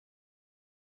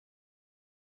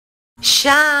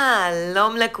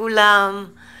שלום לכולם,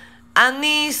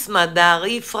 אני סמדר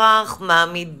יפרח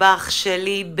מהמטבח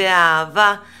שלי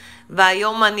באהבה,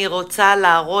 והיום אני רוצה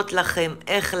להראות לכם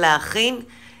איך להכין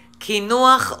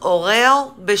קינוח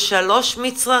אוראו בשלוש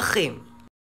מצרכים.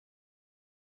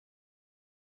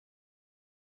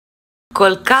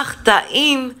 כל כך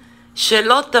טעים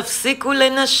שלא תפסיקו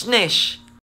לנשנש.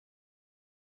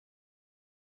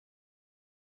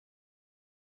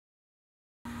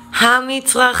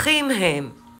 המצרכים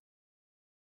הם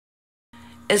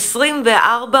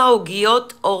 24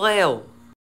 עוגיות אוראו,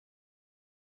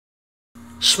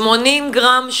 80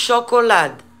 גרם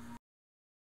שוקולד,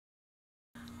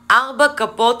 4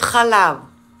 כפות חלב,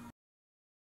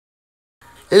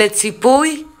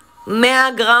 לציפוי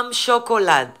 100 גרם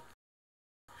שוקולד,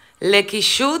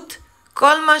 לקישוט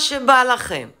כל מה שבא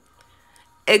לכם,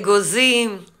 אגוזים,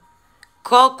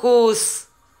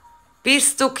 קוקוס,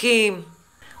 פיסטוקים,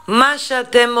 מה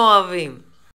שאתם אוהבים.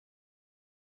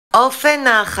 אופן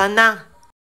ההכנה: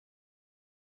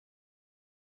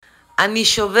 אני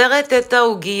שוברת את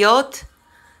העוגיות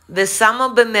ושמה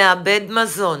במעבד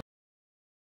מזון.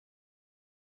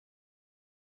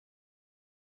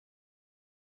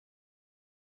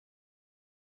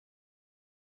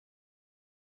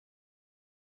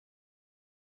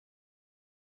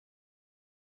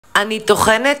 אני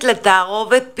טוחנת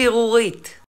לתערובת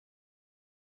פירורית.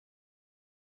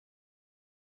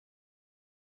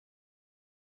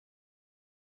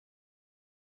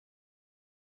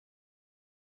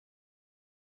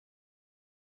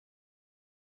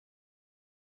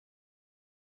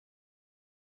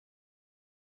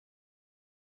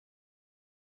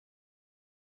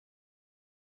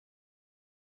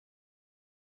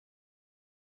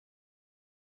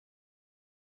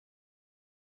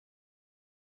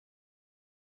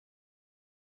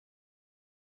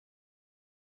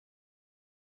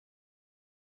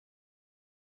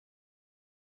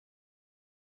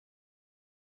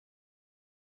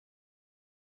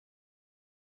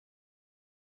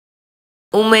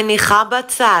 ומניחה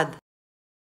בצד.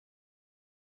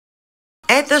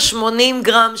 את 80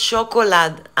 גרם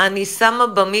שוקולד אני שמה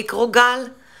במיקרוגל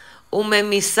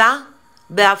וממיסה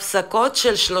בהפסקות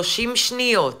של 30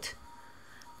 שניות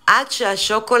עד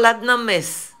שהשוקולד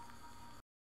נמס.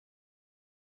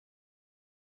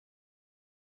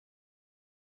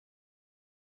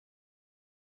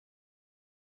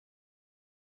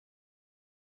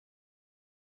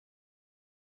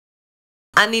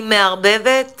 אני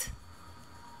מערבבת,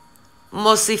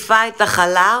 מוסיפה את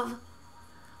החלב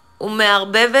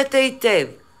ומערבבת היטב.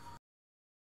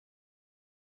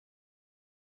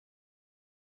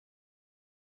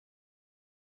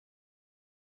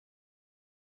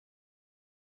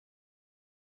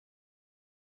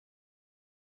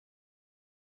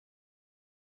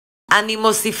 אני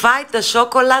מוסיפה את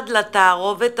השוקולד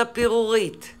לתערובת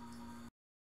הפירורית.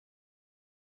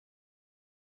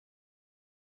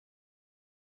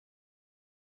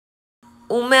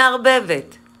 ומערבבת.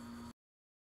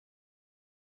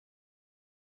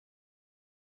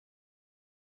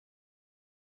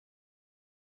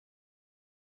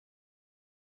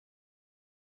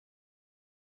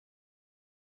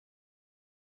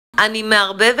 אני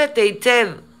מערבבת היטב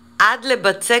עד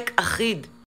לבצק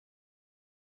אחיד.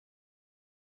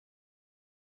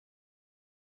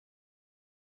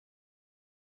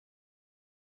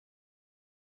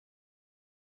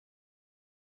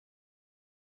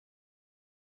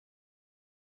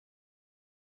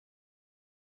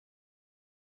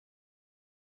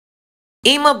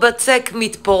 אם הבצק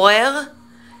מתפורר,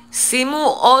 שימו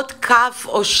עוד כף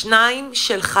או שניים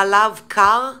של חלב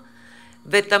קר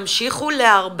ותמשיכו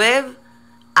לערבב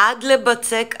עד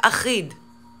לבצק אחיד.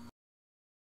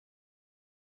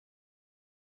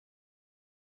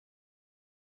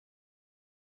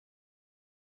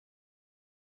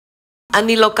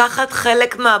 אני לוקחת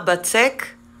חלק מהבצק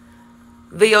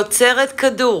ויוצרת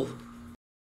כדור.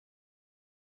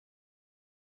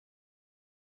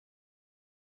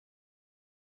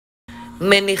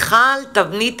 מניחה על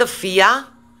תבנית אפיה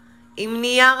עם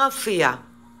נייר אפיה.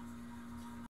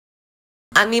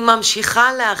 אני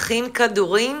ממשיכה להכין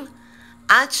כדורים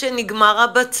עד שנגמר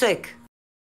הבצק.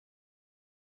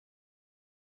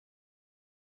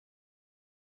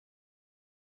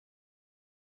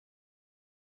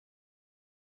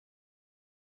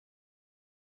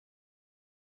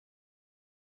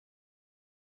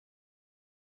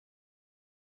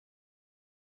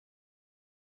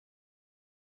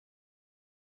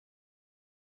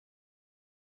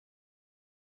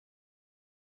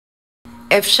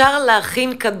 אפשר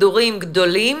להכין כדורים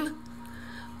גדולים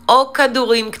או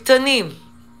כדורים קטנים.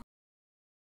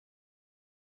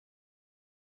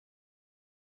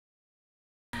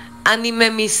 אני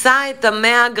ממיסה את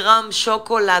 100 גרם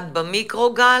שוקולד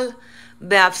במיקרוגל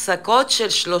בהפסקות של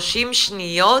 30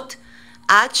 שניות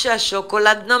עד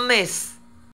שהשוקולד נמס.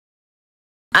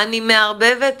 אני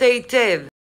מערבבת היטב.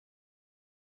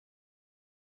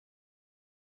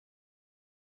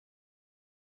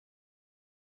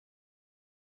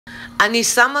 אני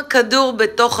שמה כדור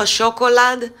בתוך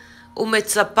השוקולד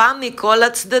ומצפה מכל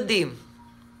הצדדים.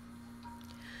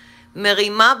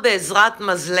 מרימה בעזרת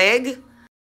מזלג.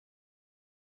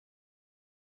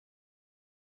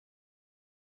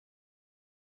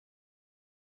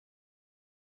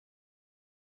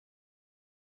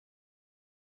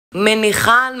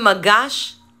 מניחה על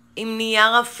מגש עם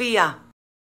נייר אפיה.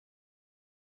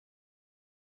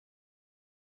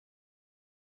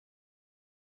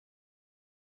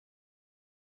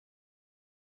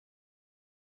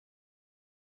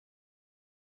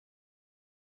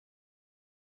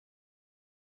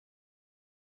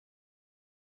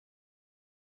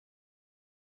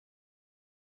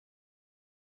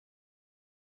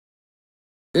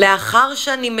 לאחר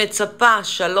שאני מצפה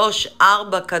 3-4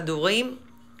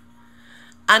 כדורים,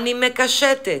 אני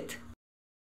מקשטת.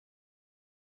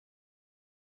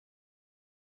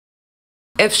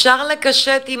 אפשר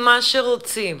לקשט עם מה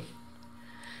שרוצים.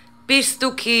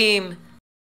 פיסטוקים,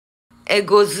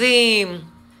 אגוזים,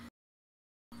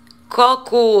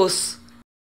 קוקוס,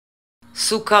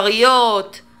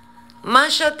 סוכריות,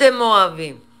 מה שאתם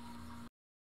אוהבים.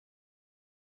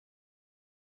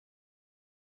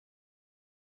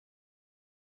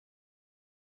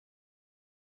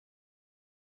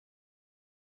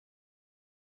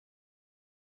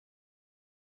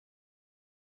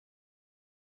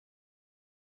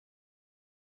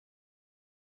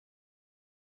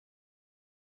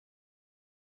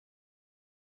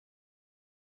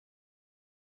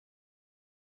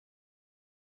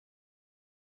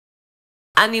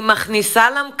 אני מכניסה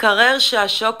למקרר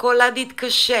שהשוקולד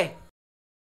יתקשה.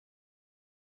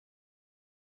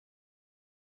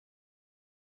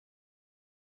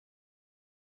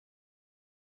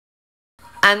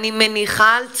 אני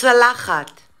מניחה על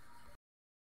צלחת.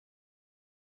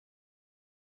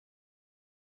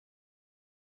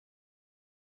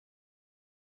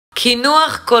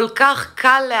 קינוח כל כך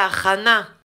קל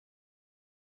להכנה.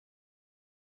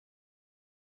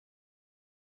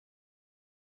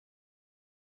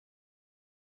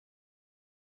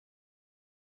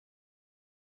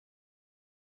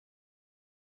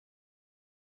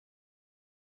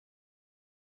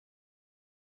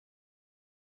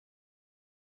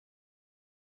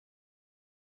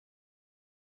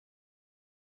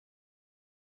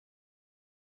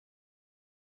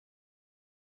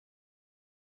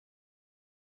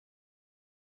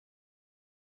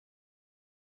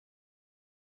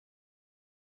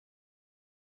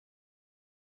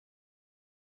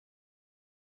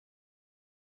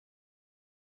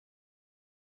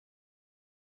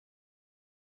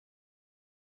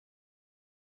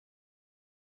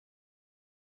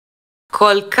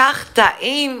 כל כך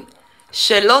טעים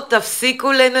שלא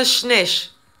תפסיקו לנשנש.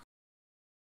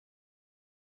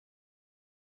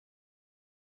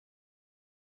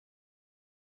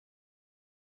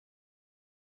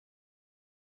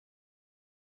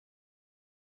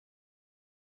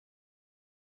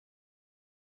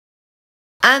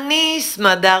 אני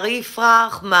סמדר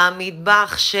יפרח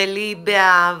מהמטבח שלי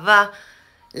באהבה.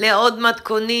 לעוד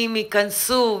מתכונים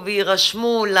ייכנסו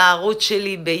וירשמו לערוץ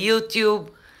שלי ביוטיוב.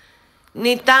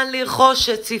 ניתן לרכוש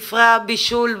את ספרי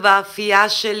הבישול והאפייה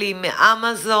שלי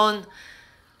מאמזון,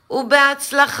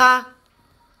 ובהצלחה.